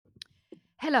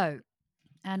Hello,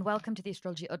 and welcome to the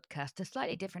Astrology Podcast, a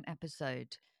slightly different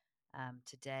episode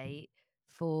today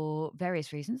for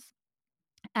various reasons.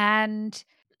 And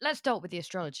let's start with the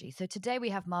astrology. So today we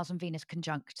have Mars and Venus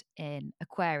conjunct in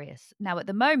Aquarius. Now, at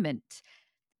the moment,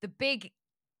 the big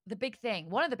thing,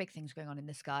 one of the big things going on in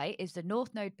the sky is the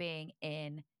North Node being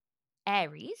in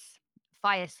Aries,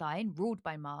 fire sign ruled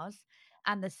by Mars,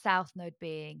 and the South Node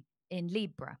being in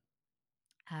Libra,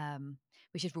 um,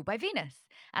 which is ruled by Venus.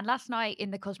 And last night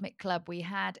in the Cosmic Club, we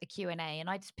had a Q&A, and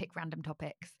I just picked random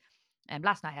topics. And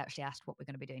last night I actually asked what we're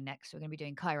going to be doing next. So we're going to be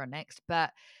doing Chiron next,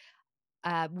 but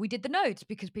we did the nodes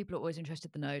because people are always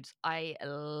interested in the nodes. I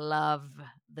love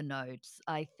the nodes.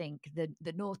 I think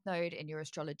the North Node in your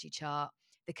astrology chart,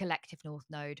 the collective North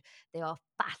Node, they are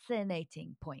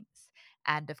fascinating points.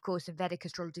 And of course, in Vedic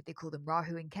astrology, they call them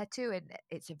Rahu and Ketu, and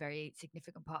it's a very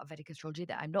significant part of Vedic astrology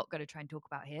that I'm not going to try and talk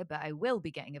about here, but I will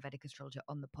be getting a Vedic astrologer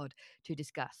on the pod to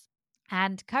discuss.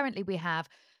 And currently, we have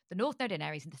the North Node in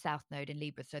Aries and the South Node in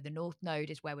Libra. So the North Node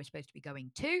is where we're supposed to be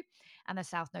going to, and the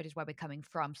South Node is where we're coming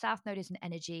from. South Node is an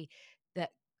energy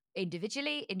that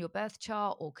individually in your birth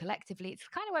chart or collectively, it's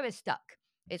kind of where we're stuck.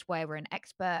 It's where we're an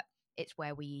expert. It's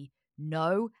where we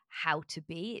know how to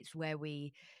be. It's where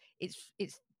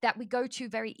it's that we go to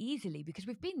very easily because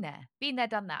we've been there,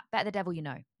 done that. Better the devil you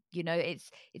know. You know,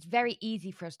 it's very easy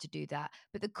for us to do that.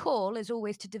 But the call is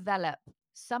always to develop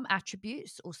some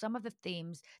attributes or some of the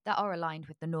themes that are aligned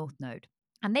with the North Node.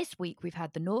 And this week we've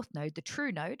had the North Node, the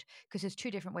true node, because there's two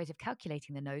different ways of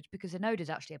calculating the nodes, because a node is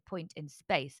actually a point in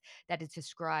space that is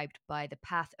described by the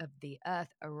path of the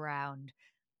Earth around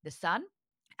the sun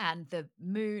and the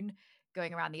moon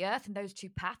going around the Earth, and those two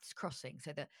paths crossing.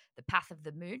 So the path of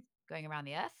the moon going around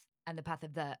the Earth and the path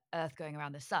of the Earth going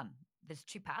around the sun. There's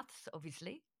two paths,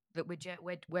 obviously, but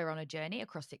we're on a journey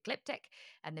across the ecliptic,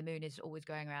 and the moon is always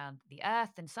going around the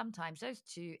Earth, and sometimes those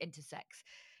two intersect,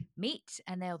 meet,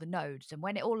 and they're the nodes. And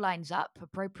when it all lines up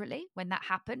appropriately, when that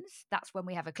happens, that's when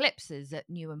we have eclipses at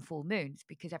new and full moons,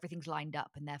 because everything's lined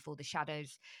up, and therefore the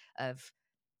shadows of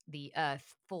the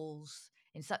Earth falls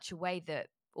in such a way that,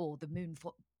 or the moon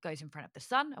goes in front of the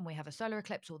sun and we have a solar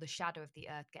eclipse, or the shadow of the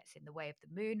Earth gets in the way of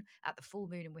the moon at the full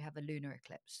moon and we have a lunar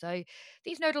eclipse. So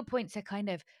these nodal points are kind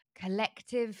of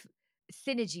collective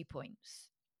synergy points.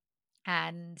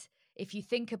 And if you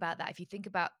think about that, if you think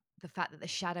about the fact that the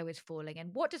shadow is falling, and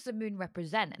what does the moon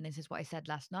represent? And this is what I said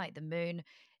last night. The moon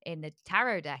in the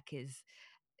tarot deck is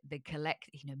the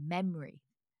memory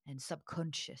and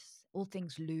subconscious. All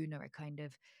things lunar are kind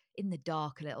of in the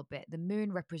dark a little bit. The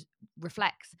moon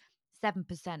reflects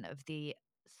 7% of the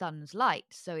sun's light.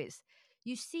 So it's,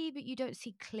 you see, but you don't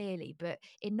see clearly. But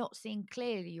in not seeing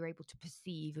clearly, you're able to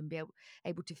perceive and be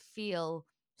able to feel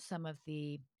some of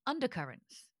the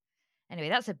undercurrents. Anyway,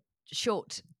 that's a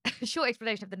short short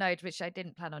explanation of the nodes, which I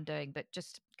didn't plan on doing, but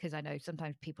just because I know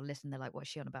sometimes people listen, they're like, what's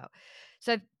she on about?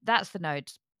 So that's the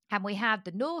nodes. And we have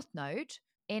the North Node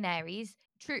in Aries,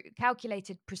 true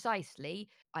calculated precisely,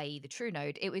 i.e. the true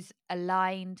node. It was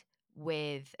aligned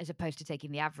with, as opposed to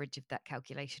taking the average of that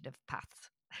calculation of paths.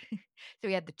 So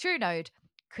we had the true node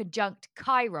conjunct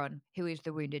Chiron, who is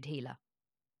the wounded healer.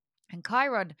 And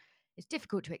Chiron is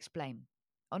difficult to explain.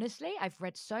 Honestly, I've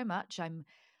read so much. I'm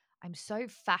so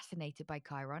fascinated by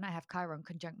Chiron. I have Chiron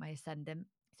conjunct my ascendant.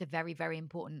 It's a very, very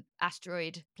important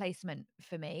asteroid placement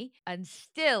for me. And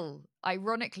still,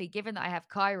 ironically, given that I have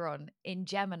Chiron in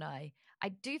Gemini, I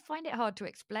do find it hard to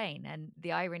explain. And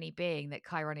the irony being that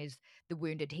Chiron is the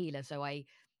wounded healer. So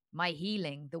my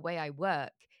healing, the way I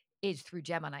work, is through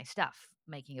Gemini stuff,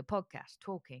 making a podcast,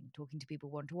 talking to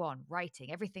people one to one,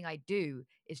 writing. Everything I do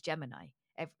is Gemini.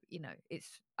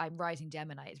 I'm rising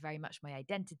Gemini. It's very much my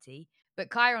identity.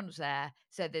 But Chiron's there,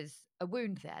 so there's a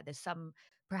wound there. There's some,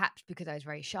 perhaps because I was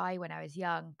very shy when I was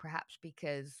young, perhaps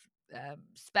because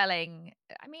spelling.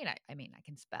 I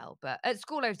can spell, but at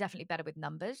school I was definitely better with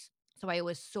numbers. So I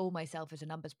always saw myself as a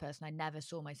numbers person. I never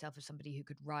saw myself as somebody who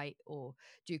could write or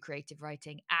do creative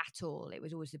writing at all. It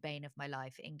was always the bane of my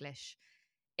life. English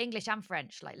and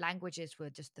French, like languages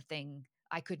were just the thing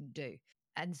I couldn't do.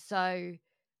 And so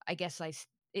I guess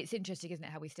it's interesting, isn't it,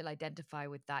 how we still identify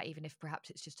with that, even if perhaps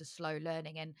it's just a slow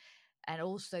learning, and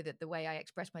also that the way I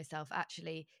express myself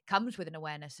actually comes with an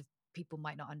awareness of people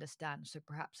might not understand. So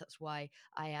perhaps that's why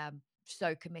I am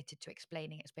so committed to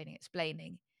explaining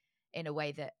in a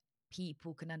way that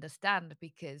people can understand,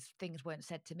 because things weren't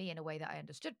said to me in a way that I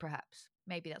understood. Perhaps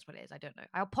maybe that's what it is. I don't know.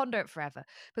 I'll ponder it forever.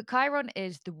 But Chiron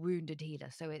is the wounded healer.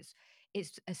 So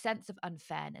it's a sense of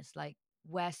unfairness, like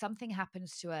where something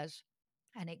happens to us,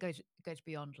 and it goes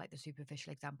beyond like the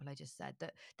superficial example I just said,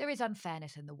 that there is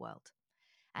unfairness in the world.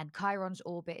 And Chiron's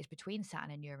orbit is between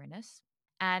Saturn and Uranus,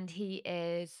 and he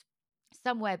is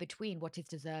somewhere between what is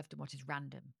deserved and what is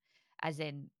random, as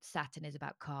in Saturn is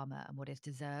about karma and what is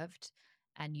deserved,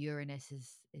 and Uranus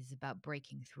is about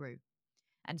breaking through.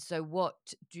 And so what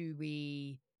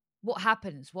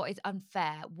happens? What is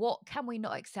unfair? What can we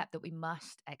not accept that we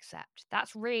must accept?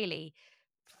 That's really,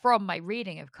 from my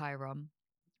reading of Chiron,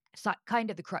 kind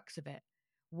of the crux of it.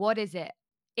 What is it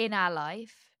in our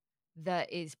life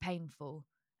that is painful?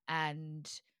 And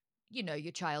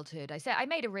your childhood. I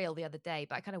made a reel the other day,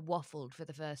 but I kind of waffled for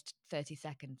the first 30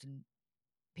 seconds, and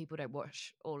people don't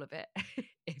watch all of it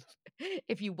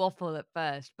if if you waffle at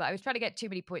first. But I was trying to get too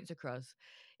many points across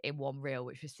in one reel,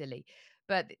 which was silly.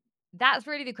 But that's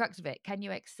really the crux of it. Can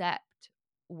you accept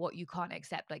what you can't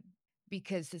accept? Like,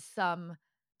 because there's some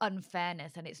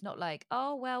unfairness, and it's not like,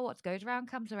 oh well, what goes around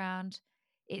comes around.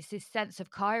 It's this sense of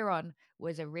Chiron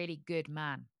was a really good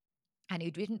man, and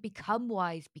he didn't become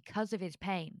wise because of his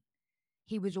pain.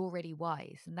 He was already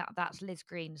wise, and that's Liz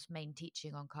Green's main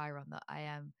teaching on Chiron that I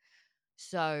am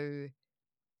so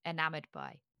enamored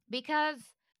by, because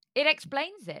it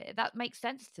explains it. That makes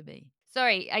sense to me.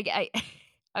 Sorry, I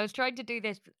was trying to do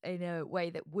this in a way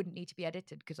that wouldn't need to be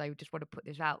edited, because I just want to put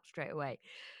this out straight away.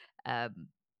 Um,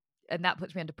 and that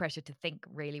puts me under pressure to think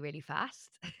really, really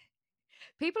fast.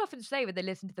 People often say when they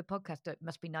listen to the podcast, it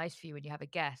must be nice for you when you have a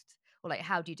guest, or like,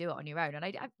 how do you do it on your own? And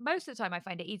I most of the time I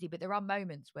find it easy, but there are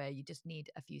moments where you just need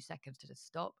a few seconds to just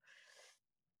stop.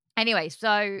 Anyway,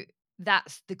 so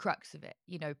that's the crux of it.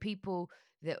 People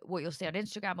that what you'll see on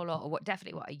Instagram a lot, or what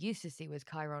I used to see, was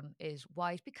Chiron is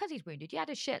wise because he's wounded. You had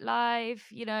a shit life,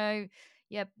 your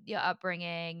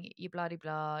upbringing, your blah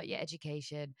blah, your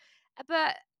education,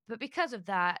 but because of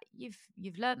that, you've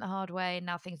learned the hard way, and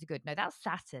now things are good. No, that's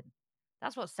Saturn.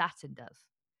 That's what Saturn does.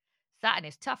 Saturn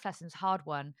is tough lessons, hard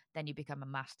won, then you become a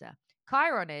master.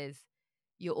 Chiron is,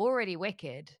 you're already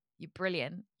wicked, you're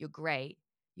brilliant, you're great,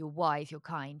 you're wise, you're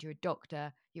kind, you're a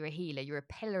doctor, you're a healer, you're a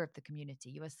pillar of the community.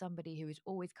 You are somebody who is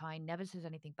always kind, never says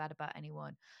anything bad about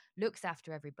anyone, looks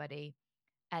after everybody,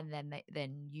 and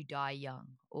then you die young,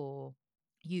 or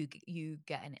you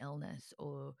get an illness,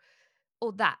 or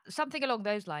that something along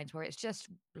those lines, where it's just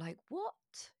like, what,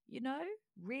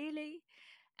 really.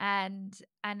 And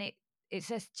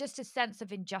it's just a sense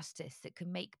of injustice that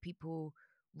can make people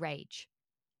rage.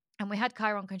 And we had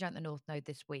Chiron conjunct the North Node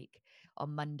this week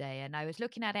on Monday, and I was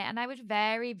looking at it, and I was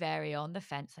very, very on the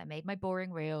fence. I made my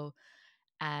boring reel,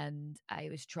 and I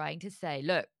was trying to say,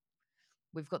 look,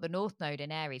 we've got the North Node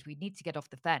in Aries. We need to get off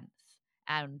the fence,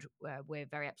 and we're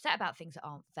very upset about things that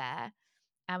aren't fair.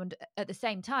 And at the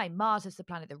same time, Mars is the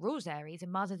planet that rules Aries,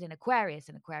 and Mars is in Aquarius,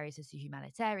 and Aquarius is the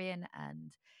humanitarian,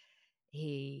 and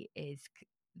he is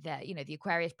there. The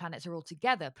Aquarius planets are all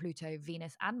together. Pluto,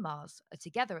 Venus, and Mars are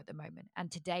together at the moment.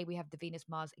 And today we have the Venus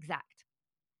Mars exact.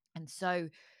 And so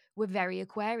we're very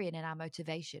Aquarian in our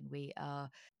motivation. We are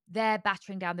there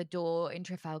battering down the door in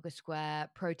Trafalgar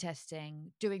Square,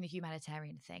 protesting, doing the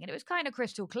humanitarian thing. And it was kind of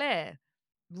crystal clear,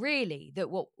 really, that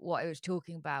what I was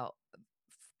talking about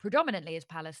predominantly is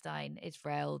Palestine,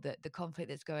 Israel, the conflict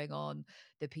that's going on,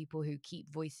 the people who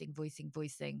keep voicing,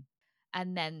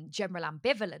 and then general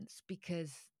ambivalence,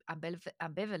 because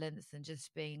ambivalence and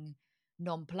just being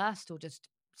nonplussed, or just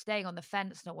staying on the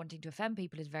fence, not wanting to offend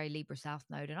people, is very Libra South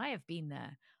Node, and I have been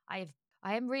there. I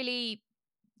am really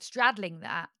straddling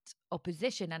that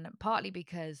opposition, and partly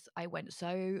because I went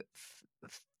so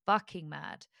fucking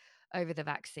mad over the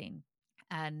vaccine,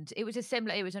 and it was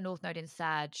a North Node in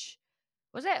Sag,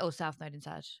 was it, or South Node in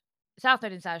Sag? South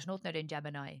Node in Sag, North Node in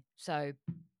Gemini. So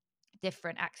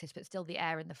different axis, but still the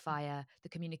air and the fire, the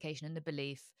communication and the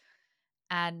belief.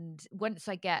 And once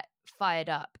I get fired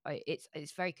up,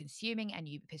 it's very consuming, and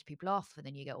you piss people off, and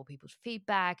then you get all people's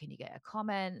feedback, and you get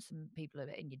comments, and people are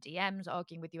in your DMs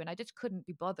arguing with you. And I just couldn't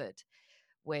be bothered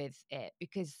with it,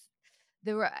 because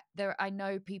I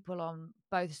know people on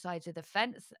both sides of the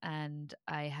fence, and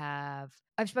I've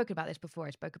spoken about this before.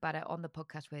 I spoke about it on the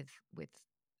podcast with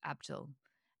Abdul.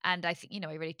 And I think,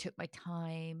 I really took my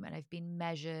time, and I've been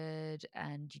measured,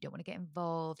 and you don't want to get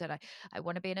involved. And I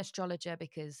want to be an astrologer,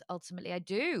 because ultimately I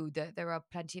do. There are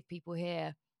plenty of people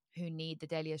here who need the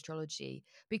daily astrology,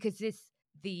 because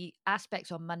the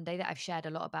aspects on Monday that I've shared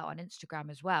a lot about on Instagram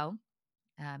as well,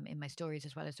 in my stories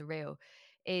as well as the reel,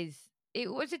 is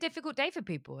it was a difficult day for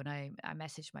people. And I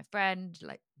messaged my friend,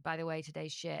 like, by the way,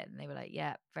 today's shit. And they were like,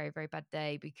 yeah, very, very bad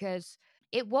day, because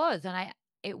it was. And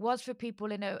it was for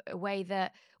people in a way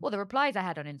that, well, the replies I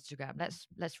had on Instagram,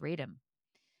 let's read them.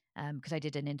 Because I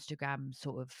did an Instagram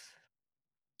sort of,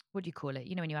 what do you call it?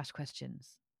 When you ask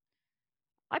questions.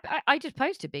 I just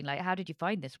posted being like, how did you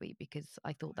find this week? Because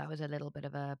I thought that was a little bit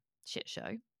of a shit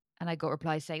show. And I got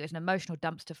replies saying it was an emotional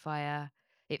dumpster fire.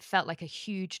 it felt like a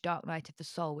huge dark night of the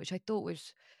soul, which I thought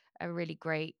was a really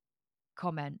great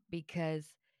comment, because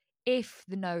if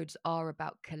the nodes are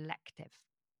about collective,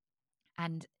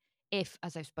 and if,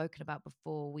 as I've spoken about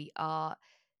before, we are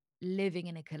living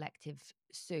in a collective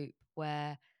soup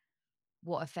where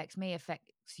what affects me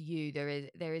affects you, there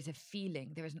is a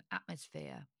feeling, there is an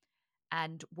atmosphere.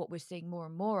 And what we're seeing more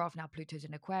and more of now, Pluto's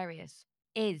in Aquarius,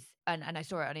 is, and I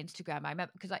saw it on Instagram. I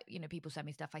remember, because people send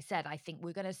me stuff. I said, I think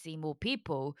we're going to see more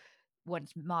people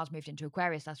once Mars moved into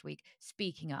Aquarius last week,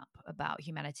 speaking up about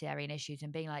humanitarian issues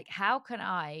and being like, how can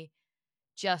I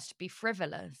just be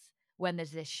frivolous when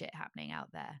there's this shit happening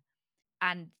out there?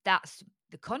 And that's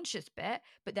the conscious bit.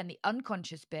 But then the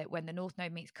unconscious bit, when the North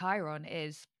Node meets Chiron,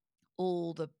 is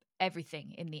all the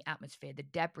everything in the atmosphere, the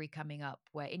debris coming up,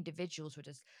 where individuals were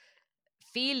just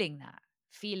feeling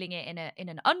it in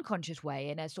an unconscious way,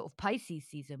 in a sort of Pisces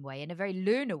season way, in a very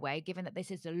lunar way, given that this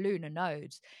is the lunar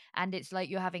nodes. And it's like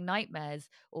you're having nightmares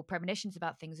or premonitions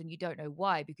about things and you don't know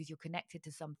why, because you're connected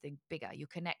to something bigger. You're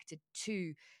connected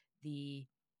to the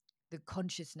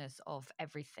consciousness of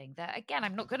everything that, again,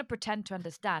 I'm not going to pretend to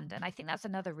understand. And I think that's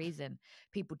another reason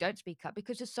people don't speak up,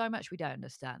 because there's so much we don't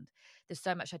understand. There's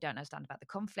so much I don't understand about the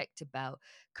conflict, about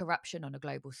corruption on a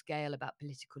global scale, about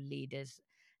political leaders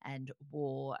and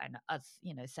war, and us,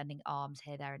 sending arms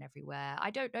here, there, and everywhere. I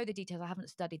don't know the details. I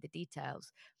haven't studied the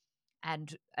details.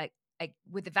 And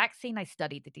with the vaccine, I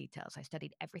studied the details. I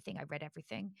studied everything. I read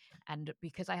everything. And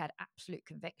because I had absolute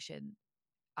conviction,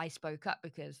 I spoke up,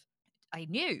 because I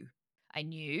knew. I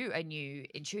knew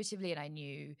intuitively, and I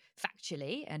knew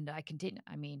factually, and I continue.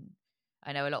 I mean,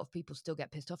 I know a lot of people still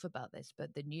get pissed off about this,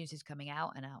 but the news is coming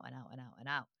out and out and out and out and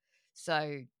out.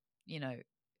 So, you know,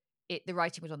 the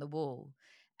writing was on the wall.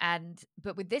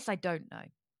 But with this, I don't know.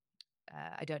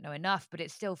 I don't know enough, but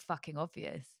it's still fucking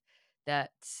obvious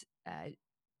that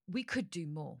we could do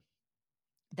more.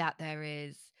 That there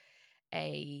is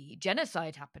a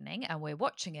genocide happening, and we're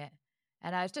watching it.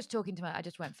 And I was just talking to I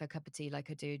just went for a cup of tea like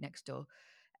I do next door.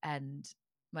 And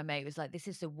my mate was like, this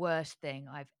is the worst thing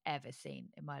I've ever seen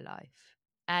in my life.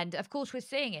 And of course, we're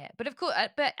seeing it. But of course,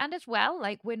 and as well,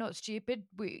 like, we're not stupid.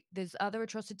 There's other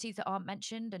atrocities that aren't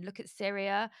mentioned. And look at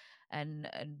Syria, and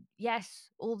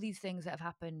yes, all these things that have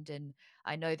happened. And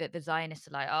I know that the Zionists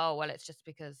are like, oh, well, it's just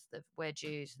because we're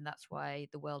Jews, and that's why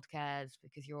the world cares,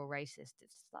 because you're all racist.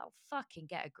 It's like, oh, fucking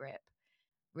get a grip,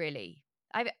 really.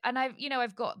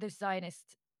 I've got this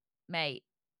Zionist mate,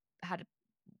 had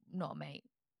not a mate,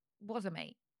 was a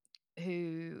mate,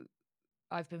 who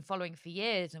I've been following for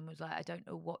years, and was like, I don't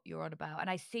know what you're on about. And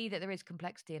I see that there is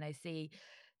complexity, and I see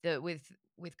that with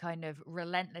kind of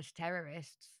relentless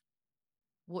terrorists,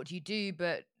 what do you do?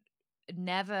 But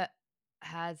never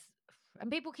has, and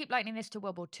people keep likening this to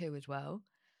World War II as well,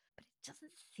 but it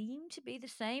doesn't seem to be the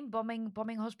same.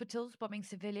 Bombing hospitals, bombing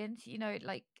civilians.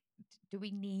 Like, do we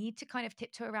need to kind of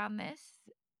tiptoe around this?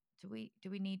 Do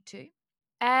we need to?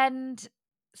 And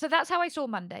so that's how I saw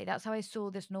Monday. That's how I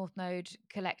saw this North Node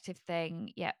collective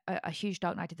thing. Yeah, a huge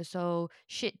dark night of the soul,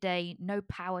 shit day, no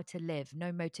power to live,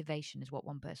 no motivation, is what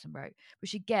one person wrote.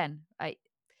 Which again,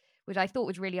 which I thought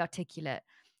was really articulate.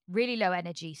 Really low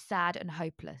energy, sad and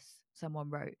hopeless, someone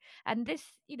wrote. And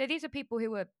these are people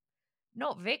who are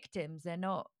not victims. They're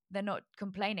not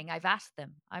complaining. I've asked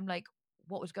them. I'm like,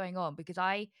 what was going on? Because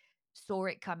I saw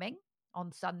it coming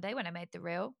on Sunday when I made the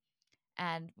reel.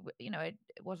 And it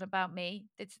wasn't about me.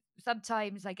 It's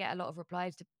sometimes I get a lot of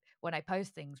replies to when I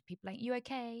post things. People like, you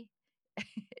okay?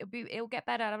 It'll get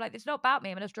better. And I'm like, it's not about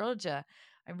me. I'm an astrologer.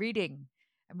 I'm reading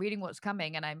what's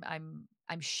coming, and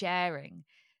I'm sharing,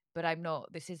 but I'm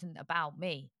not. This isn't about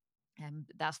me. And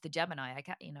that's the Gemini.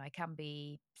 I can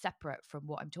be separate from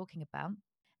what I'm talking about.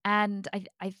 And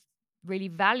I really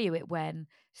value it when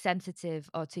sensitive,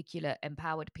 articulate,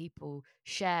 empowered people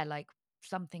share, like,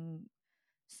 something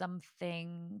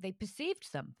they perceived,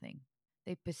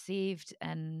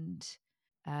 and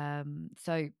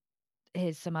so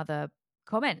here's some other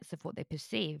comments of what they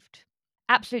perceived.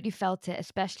 Absolutely felt it,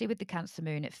 especially with the Cancer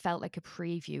moon. It felt like a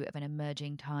preview of an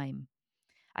emerging time.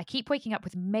 I keep waking up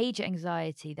with major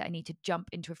anxiety that I need to jump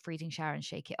into a freezing shower and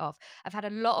shake it off. I've had a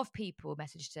lot of people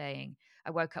message saying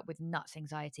I woke up with nuts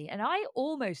anxiety, and I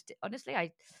almost, honestly,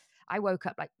 I woke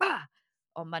up like, bah,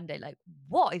 on Monday, like,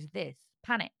 what is this?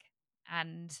 Panic.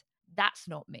 And that's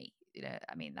not me.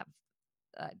 I mean,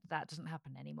 that doesn't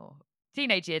happen anymore.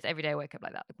 Teenage years, every day I wake up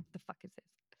like that. Like, what the fuck is this?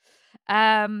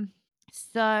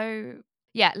 So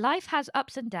yeah, life has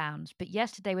ups and downs, but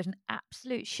yesterday was an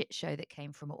absolute shit show that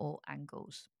came from all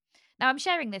angles. Now, I'm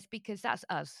sharing this because that's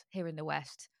us here in the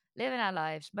West, living our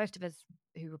lives. Most of us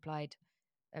who replied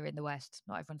are in the West.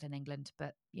 Not everyone's in England,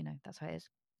 but that's how it is.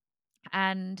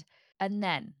 And and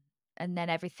then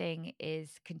everything is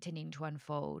continuing to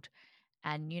unfold.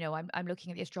 And I'm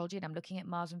looking at the astrology, and I'm looking at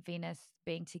Mars and Venus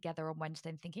being together on Wednesday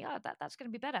and thinking, oh, that's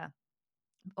going to be better.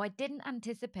 What I didn't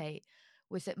anticipate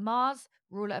was that Mars,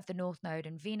 ruler of the North Node,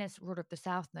 and Venus, ruler of the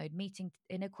South Node, meeting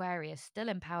in Aquarius, still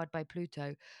empowered by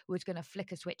Pluto, was going to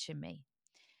flick a switch in me.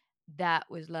 That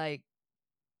was like,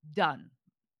 done.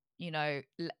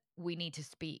 We need to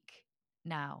speak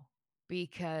now,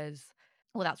 because,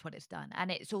 well, that's what it's done.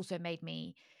 And it's also made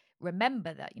me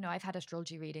remember that, I've had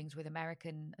astrology readings with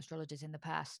American astrologers in the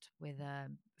past, with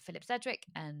Philip Sedgwick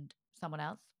and someone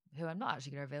else who I'm not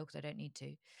actually going to reveal because I don't need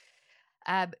to.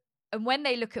 Um, and when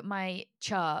they look at my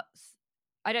charts,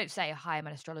 I don't say, hi, I'm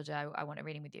an astrologer, I want a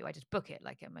reading with you. I just book it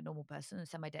like I'm a normal person and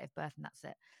send my date of birth, and that's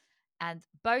it. And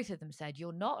both of them said,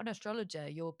 you're not an astrologer,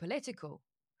 you're political.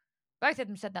 Both of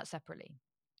them said that separately.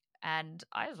 And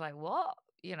I was like, what?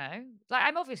 Like,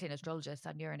 I'm obviously an astrologer,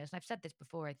 Sun Uranus, and I've said this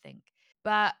before, I think.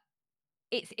 But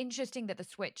it's interesting that the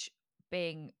switch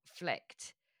being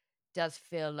flicked does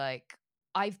feel like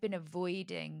I've been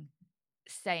avoiding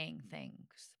saying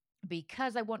things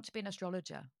because I want to be an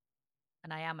astrologer,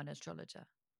 and I am an astrologer,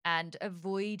 and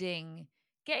avoiding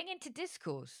getting into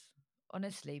discourse,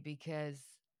 honestly, because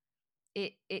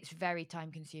it's very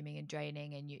time consuming and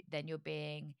draining, and you're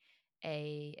being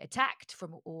attacked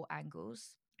from all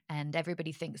angles, and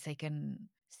everybody thinks they can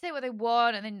say what they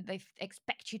want, and then they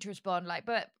expect you to respond like,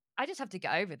 but I just have to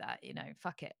get over that,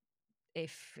 fuck it,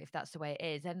 if that's the way it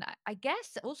is. And I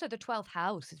guess also the 12th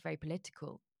house is very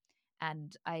political,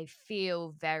 and I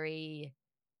feel very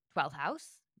 12th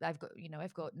house. I've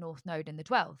got North Node in the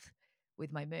 12th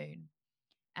with my moon,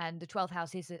 and the 12th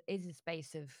house is a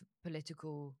space of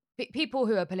political people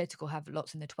who are political have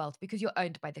lots in the 12th, because you're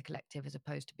owned by the collective as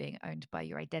opposed to being owned by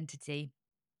your identity.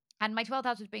 And my 12th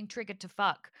house was being triggered to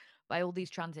fuck by all these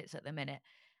transits at the minute.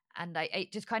 And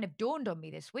it just kind of dawned on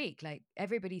me this week. Like,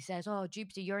 everybody says, oh,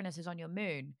 Jupiter Uranus is on your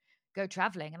moon, go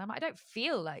traveling. And I'm like, I don't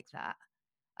feel like that.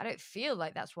 I don't feel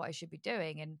like that's what I should be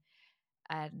doing.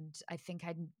 And I think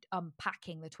I'm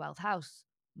unpacking the 12th house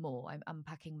more. I'm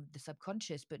unpacking the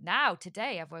subconscious. But now,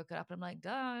 today, I've woken up and I'm like,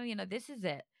 oh, this is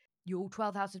it. Your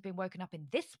 12th house has been woken up in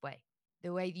this way,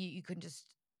 the way you can just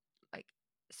like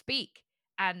speak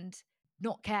and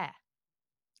not care.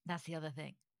 That's the other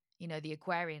thing. The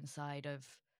Aquarian side of,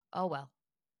 oh, well,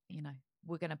 you know,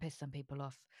 we're going to piss some people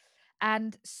off.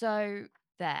 And so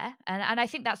there. And I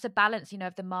think that's a balance,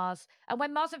 of the Mars. And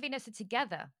when Mars and Venus are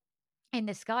together in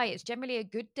the sky, it's generally a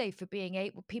good day for being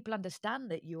able, people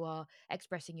understand that you are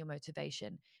expressing your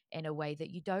motivation in a way that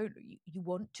you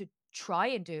want to try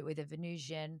and do it with a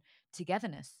Venusian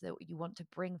togetherness, that you want to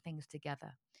bring things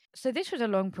together. So this was a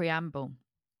long preamble.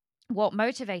 What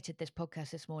motivated this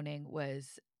podcast this morning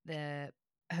was the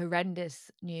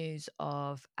horrendous news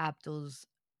of Abdul's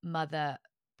mother,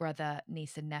 brother,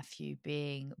 niece, and nephew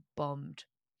being bombed,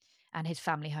 and his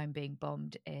family home being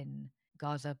bombed in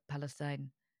Gaza,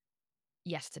 Palestine,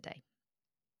 yesterday.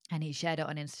 And he shared it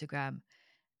on Instagram.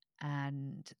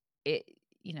 And it,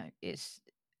 it's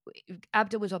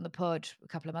Abdul was on the pod a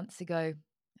couple of months ago.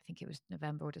 I think it was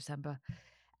November or December.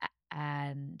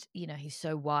 And, he's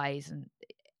so wise and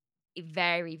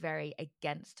very, very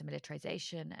against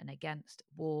militarization and against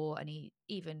war. And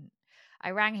I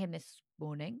rang him this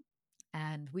morning,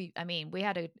 and we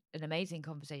had an amazing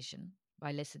conversation.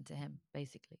 I listened to him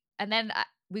basically. And then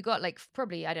we got like,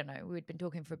 probably, I don't know, we'd been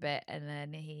talking for a bit. And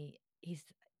then he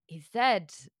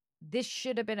said, this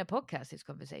should have been a podcast, this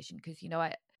conversation. Cause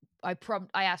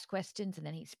I ask questions and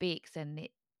then he speaks, and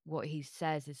what he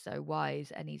says is so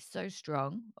wise, and he's so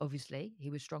strong. Obviously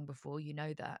he was strong before,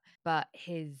 that, but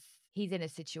he's in a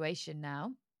situation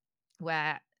now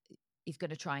where he's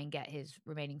going to try and get his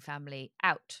remaining family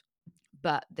out.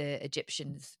 But the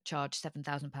Egyptians charge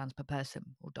 £7,000 per person,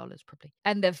 or dollars probably.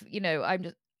 And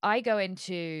I go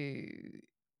into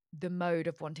the mode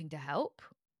of wanting to help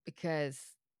because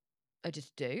I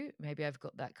just do. Maybe I've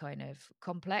got that kind of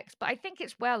complex, but I think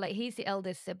it's, well, like, he's the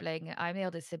eldest sibling, I'm the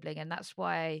eldest sibling, and that's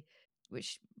why,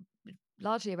 which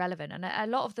largely irrelevant. And a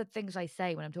lot of the things I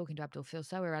say when I'm talking to Abdul feel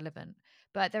so irrelevant.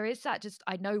 But there is that, just,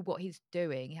 I know what he's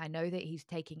doing. I know that he's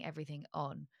taking everything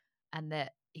on, and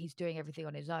that he's doing everything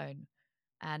on his own.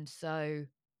 And so,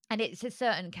 and it's a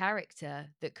certain character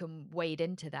that can wade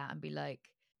into that and be like,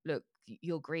 look,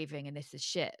 you're grieving and this is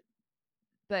shit.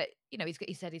 But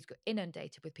he said he's got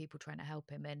inundated with people trying to help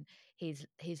him, and he's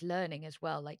learning as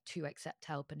well, like, to accept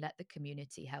help and let the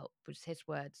community help, was his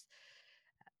words.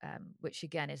 Which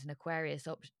again is an Aquarius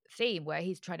theme, where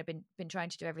he's been trying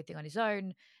to do everything on his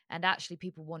own, and actually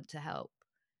people want to help,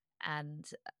 and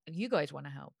you guys want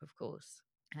to help, of course.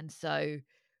 And so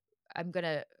I'm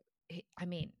gonna, I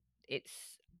mean, it's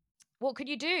what could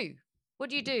you do? What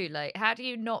do you do? Like, how do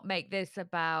you not make this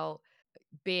about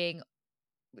being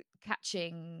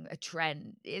catching a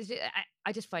trend?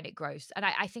 I just find it gross, and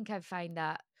I think I find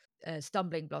that a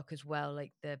stumbling block as well.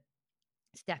 Like the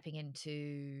stepping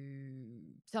into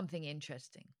something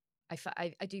interesting.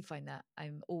 I do find that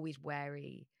I'm always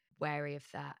wary of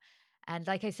that. And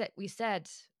like I said, we said,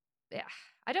 yeah,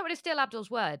 I don't want to steal Abdul's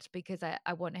words because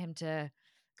I want him to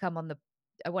come on the,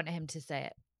 I want him to say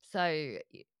it. So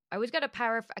I was going to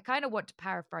I kind of want to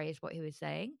paraphrase what he was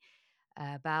saying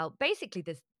about basically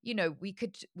this, we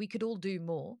could all do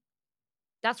more.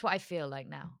 That's what I feel like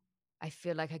now. I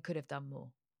feel like I could have done more.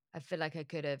 I feel like I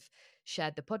could have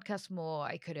shared the podcast more.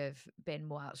 I could have been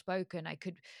more outspoken. I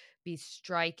could be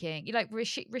striking. You like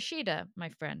Rashida, my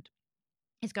friend,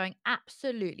 is going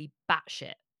absolutely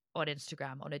batshit on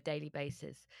Instagram on a daily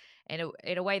basis in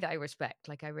a way that I respect.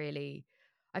 Like I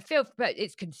feel, but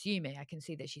it's consuming. I can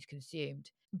see that she's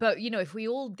consumed. But if we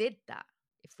all did that,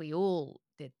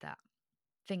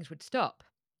 things would stop.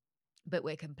 But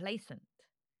we're complacent,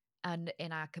 and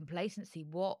in our complacency,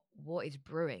 what is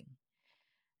brewing?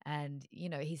 And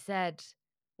he said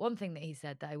one thing that he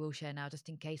said that I will share now, just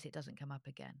in case it doesn't come up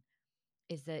again,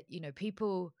 is that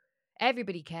people,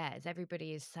 everybody cares,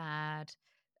 everybody is sad,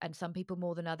 and some people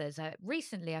more than others.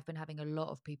 Recently I've been having a lot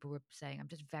of people saying, I'm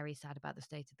just very sad about the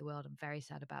state of the world, I'm very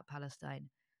sad about Palestine.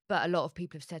 But a lot of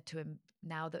people have said to him,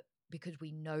 now that, because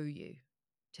we know you,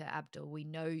 to Abdul, we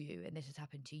know you and this has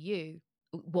happened to you,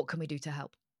 what can we do to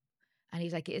help? And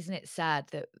he's like, isn't it sad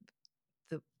that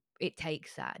it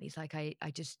takes that? And he's like,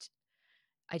 I just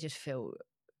feel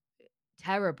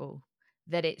terrible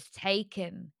that it's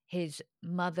taken his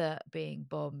mother being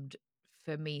bombed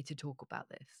for me to talk about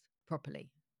this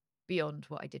properly beyond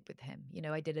what I did with him.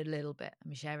 I did a little bit.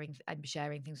 I'm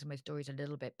sharing things in my stories a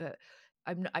little bit, but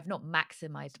I've not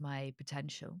maximized my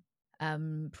potential.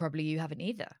 Probably you haven't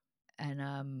either.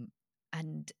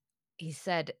 And he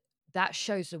said that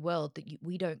shows the world that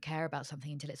we don't care about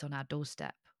something until it's on our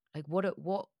doorstep. Like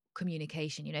what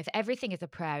communication? If everything is a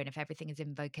prayer and if everything is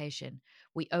invocation,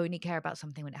 we only care about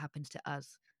something when it happens to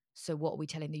us. So what are we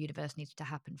telling the universe needs to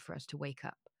happen for us to wake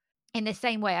up? In the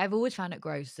same way, I've always found it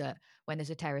gross that when there's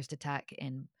a terrorist attack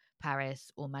in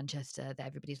Paris or Manchester, that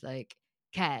everybody's like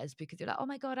cares because you're like, oh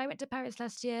my God, I went to Paris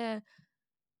last year.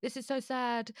 This is so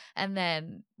sad. And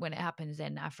then when it happens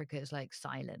in Africa, it's like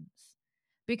silence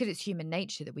because it's human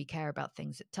nature that we care about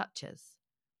things that touch us.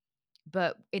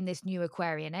 But in this new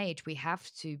Aquarian age, we have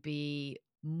to be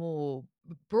more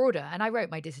broader. And I wrote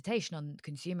my dissertation on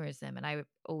consumerism, and I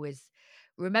always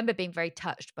remember being very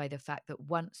touched by the fact that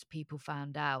once people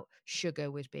found out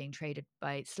sugar was being traded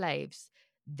by slaves,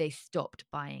 they stopped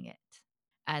buying it.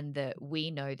 And that we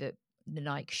know that the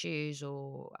Nike shoes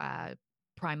or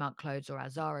Primark clothes or our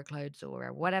Zara clothes or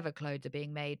our whatever clothes are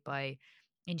being made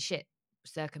in shit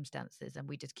circumstances, and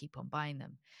we just keep on buying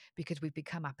them because we've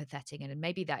become apathetic. And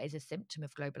maybe that is a symptom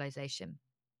of globalization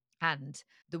and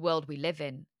the world we live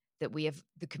in, that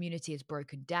the community is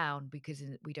broken down because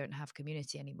we don't have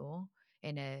community anymore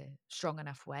in a strong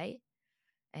enough way,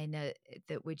 and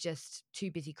that we're just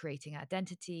too busy creating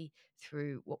identity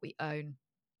through what we own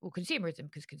or consumerism,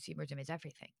 because consumerism is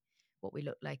everything. What we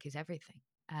look like is everything,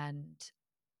 and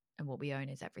what we own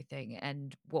is everything.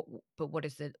 And what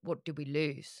do we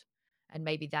lose? And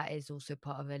maybe that is also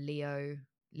part of a Leo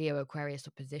Aquarius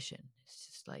opposition. It's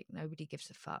just like nobody gives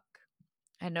a fuck.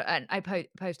 And I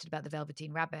posted about the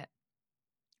Velveteen Rabbit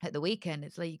at the weekend.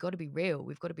 It's like, you got to be real.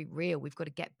 We've got to be real. We've got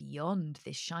to get beyond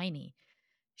this shiny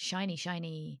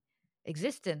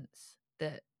existence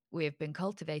that we have been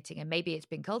cultivating. And maybe it's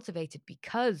been cultivated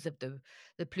because of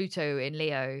the Pluto in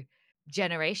Leo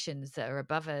generations that are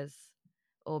above us.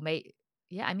 Or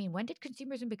when did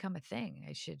consumerism become a thing?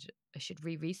 I should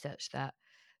re-research that.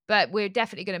 But we're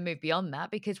definitely going to move beyond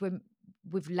that because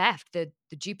we've left the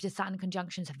Jupiter Saturn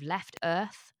conjunctions have left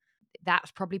Earth.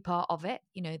 That's probably part of it.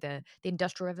 The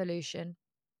Industrial Revolution.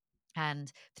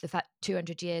 And for the fact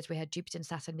 200 years, we had Jupiter and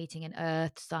Saturn meeting in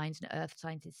Earth signs, and Earth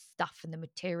signs is stuff and the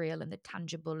material and the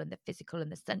tangible and the physical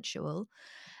and the sensual.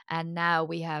 And now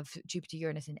we have Jupiter,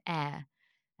 Uranus in air.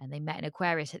 And they met in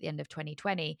Aquarius at the end of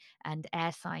 2020. And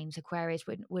air signs, Aquarius,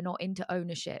 we're not into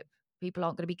ownership. People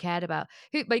aren't going to be cared about.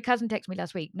 My cousin texted me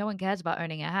last week, no one cares about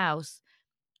owning a house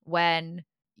when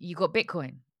you got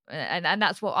Bitcoin. And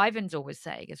that's what Ivan's always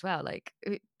saying as well. Like,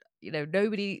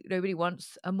 nobody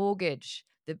wants a mortgage.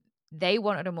 They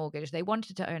wanted a mortgage. They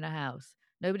wanted to own a house.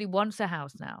 Nobody wants a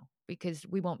house now because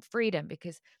we want freedom,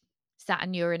 because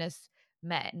Saturn Uranus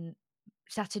met in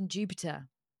Saturn Jupiter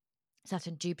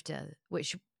Saturn, Jupiter,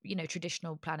 which,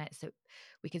 traditional planets that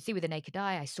we can see with the naked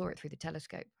eye. I saw it through the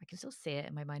telescope. I can still see it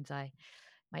in my mind's eye.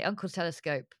 My uncle's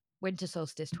telescope, winter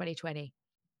solstice 2020.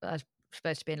 I was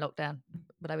supposed to be in lockdown,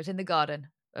 but I was in the garden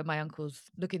of my uncle's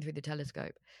looking through the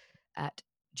telescope at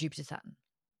Jupiter, Saturn,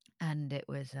 and it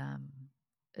was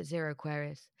a zero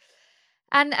Aquarius.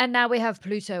 And now we have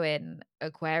Pluto in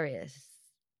Aquarius,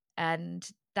 and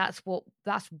that's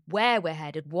where we're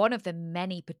headed. One of the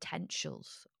many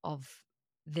potentials of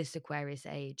this Aquarius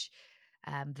age,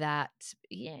 that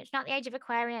it's not the age of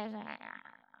Aquarius.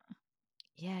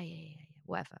 Yeah,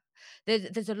 whatever.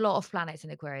 There's a lot of planets in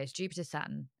Aquarius, Jupiter,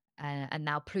 Saturn, and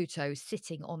now Pluto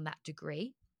sitting on that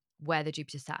degree where the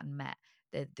Jupiter Saturn met.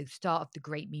 The start of the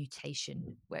Great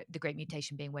Mutation, where the Great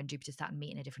Mutation being when Jupiter Saturn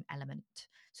meet in a different element.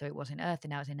 So it was in Earth and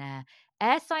now it's in air.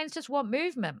 Air signs just want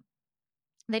movement.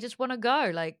 They just want to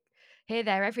go like here,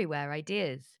 there, everywhere,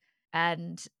 ideas.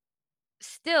 And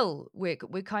still we're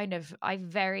kind of, I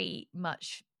very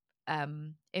much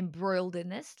embroiled in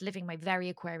this, living my very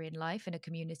Aquarian life in a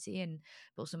community, and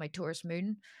also my Taurus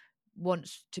moon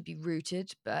wants to be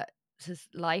rooted, but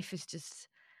life is just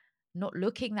not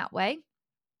looking that way.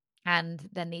 And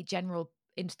then the general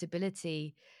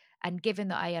instability, and given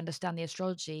that I understand the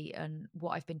astrology and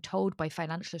what I've been told by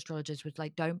financial astrologers was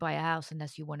like, don't buy a house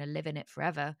unless you want to live in it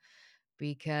forever,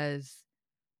 because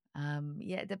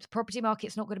the property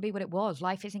market's not going to be what it was.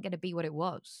 Life isn't going to be what it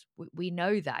was. We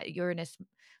know that. Uranus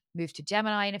moves to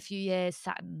Gemini in a few years.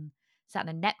 Saturn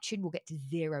and Neptune will get to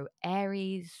zero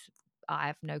Aries. I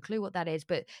have no clue what that is,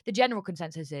 but the general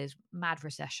consensus is mad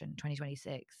recession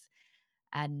 2026.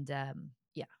 And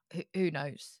who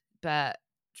knows? But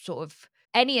sort of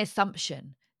any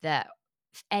assumption that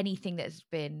anything that's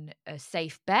been a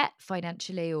safe bet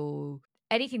financially, or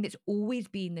anything that's always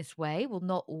been this way, will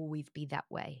not always be that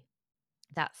way.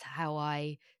 That's how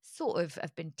I sort of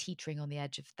have been teetering on the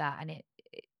edge of that, and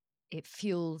it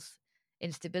fuels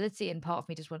instability. And part of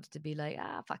me just wants to be like,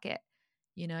 fuck it,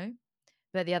 you know.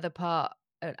 But the other part,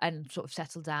 and sort of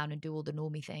settle down and do all the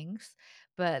normie things.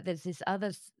 But there's this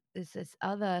other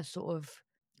sort of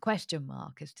question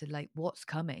mark as to like what's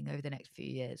coming over the next few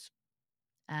years.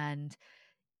 And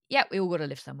yeah, we all got to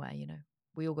live somewhere,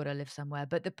 we all got to live somewhere,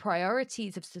 but the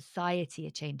priorities of society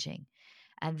are changing.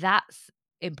 And that's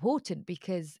important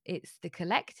because it's the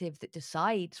collective that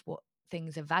decides what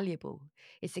things are valuable.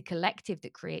 It's the collective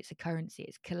that creates a currency.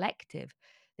 It's collective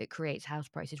that creates house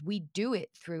prices. We do it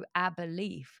through our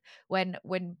belief.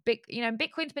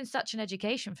 Bitcoin's been such an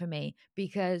education for me,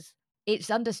 because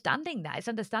it's understanding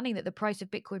that the price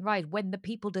of Bitcoin rise when the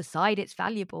people decide it's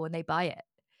valuable and they buy it.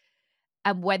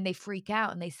 And when they freak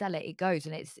out and they sell it, it goes.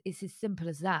 And it's as simple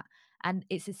as that. And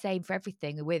it's the same for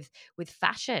everything with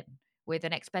fashion, with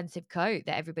an expensive coat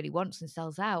that everybody wants and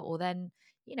sells out, or then,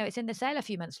 it's in the sale a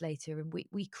few months later. And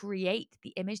we create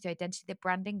the image, the identity, the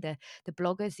branding, the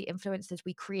bloggers, the influencers.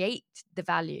 We create the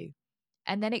value,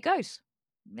 and then it goes,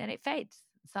 then it fades.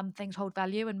 Some things hold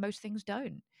value and most things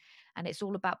don't. And it's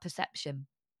all about perception.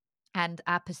 And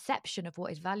our perception of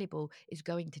what is valuable is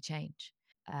going to change.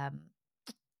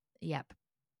 Yep.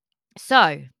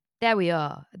 So there we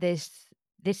are. This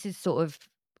is sort of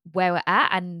where we're at,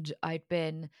 and I'd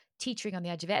been teetering on the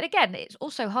edge of it. And again, it's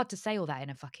also hard to say all that in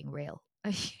a fucking reel.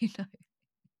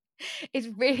 It's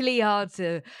really hard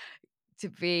to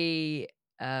be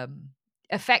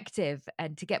effective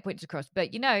and to get points across. But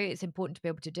it's important to be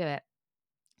able to do it.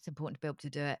 It's important to be able to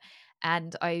do it.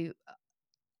 And I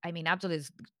mean, Abdul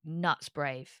is nuts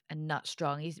brave and nuts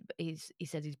strong. He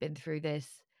says he's been through this,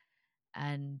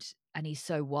 and he's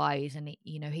so wise, and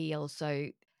he also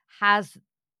has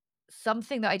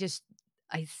something that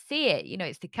I see it,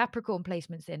 it's the Capricorn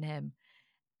placements in him,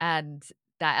 and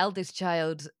that eldest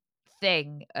child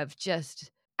thing of just,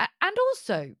 and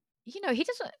also,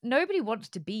 nobody wants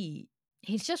to be,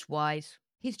 he's just wise.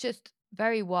 He's just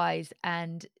very wise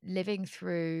and living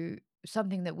through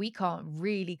something that we can't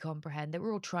really comprehend, that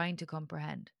we're all trying to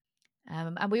comprehend.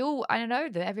 And I know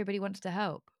that everybody wants to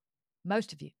help.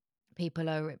 Most of you people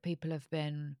have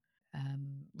been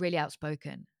really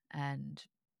outspoken,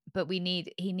 but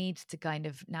he needs to kind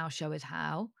of now show us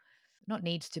how, not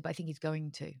needs to, but I think he's going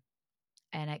to,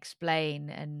 and explain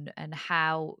and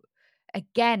how,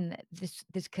 again,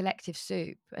 this collective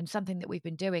soup, and something that we've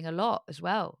been doing a lot as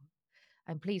well,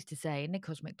 I'm pleased to say, in the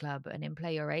Cosmic Club and in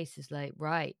Play Your Ace, is like,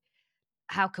 right,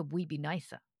 how can we be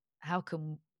nicer? How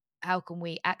can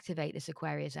we activate this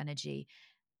Aquarius energy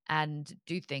and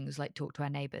do things like talk to our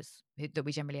neighbors that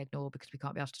we generally ignore because we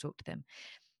can't be asked to talk to them?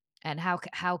 And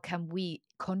how can we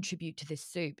contribute to this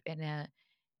soup in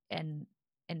an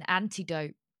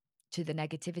antidote to the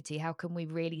negativity? How can we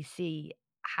really see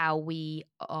how we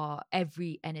are,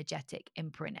 every energetic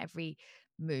imprint, every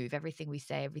move, everything we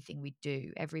say, everything we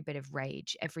do, every bit of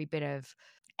rage, every bit of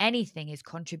anything is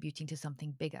contributing to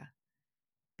something bigger,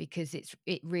 because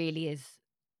it really is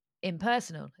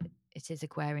impersonal. It is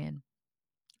Aquarian.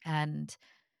 And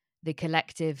the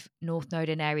collective North Node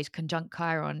in Aries conjunct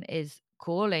Chiron is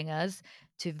calling us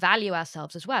to value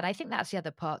ourselves as well. And I think that's the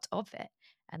other part of it.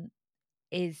 And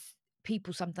is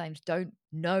people sometimes don't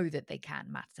know that they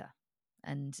can matter,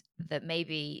 and that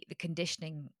maybe the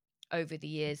conditioning over the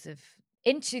years of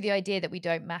into the idea that we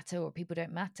don't matter or people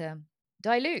don't matter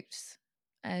dilutes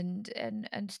and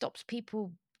stops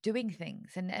people doing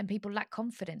things, and people lack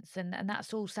confidence, and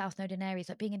that's all South Node in Aries,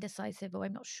 like being indecisive, or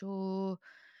I'm not sure,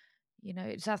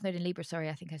 South Node in Libra, sorry,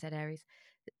 I think I said Aries.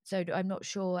 So I'm not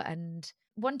sure, and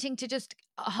wanting to just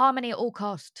harmony at all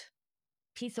cost,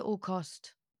 peace at all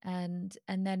cost. And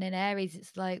then in Aries,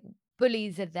 it's like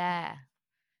bullies are there,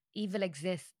 evil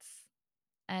exists,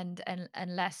 and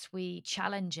unless we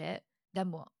challenge it,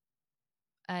 then what?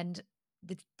 And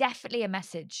there's definitely a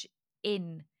message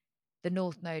in the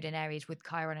North Node in Aries with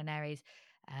Chiron and Aries,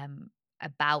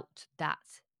 about that.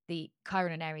 The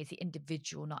Chiron and Aries, the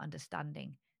individual not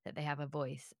understanding that they have a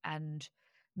voice, and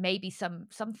maybe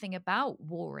something about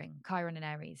warring. Chiron and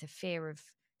Aries, a fear of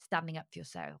standing up for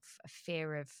yourself, a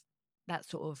fear of that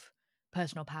sort of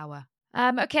personal power.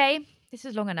 Okay, this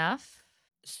is long enough.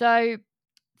 So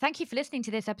thank you for listening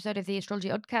to this episode of the Astrology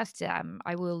Oddcast.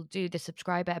 I will do the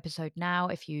subscriber episode now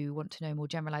if you want to know more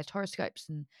generalized horoscopes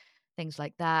and things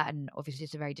like that. And obviously,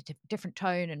 it's a very different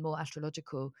tone and more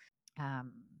astrological,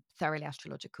 thoroughly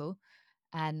astrological.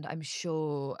 And I'm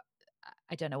sure,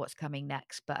 I don't know what's coming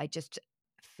next, but I just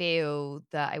feel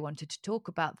that I wanted to talk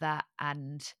about that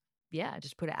and, yeah,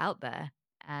 just put it out there.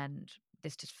 And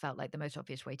this just felt like the most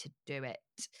obvious way to do it.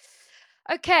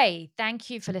 Okay, thank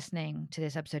you for listening to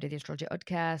this episode of the Astrology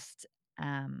Podcast,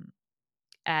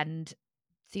 and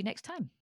see you next time.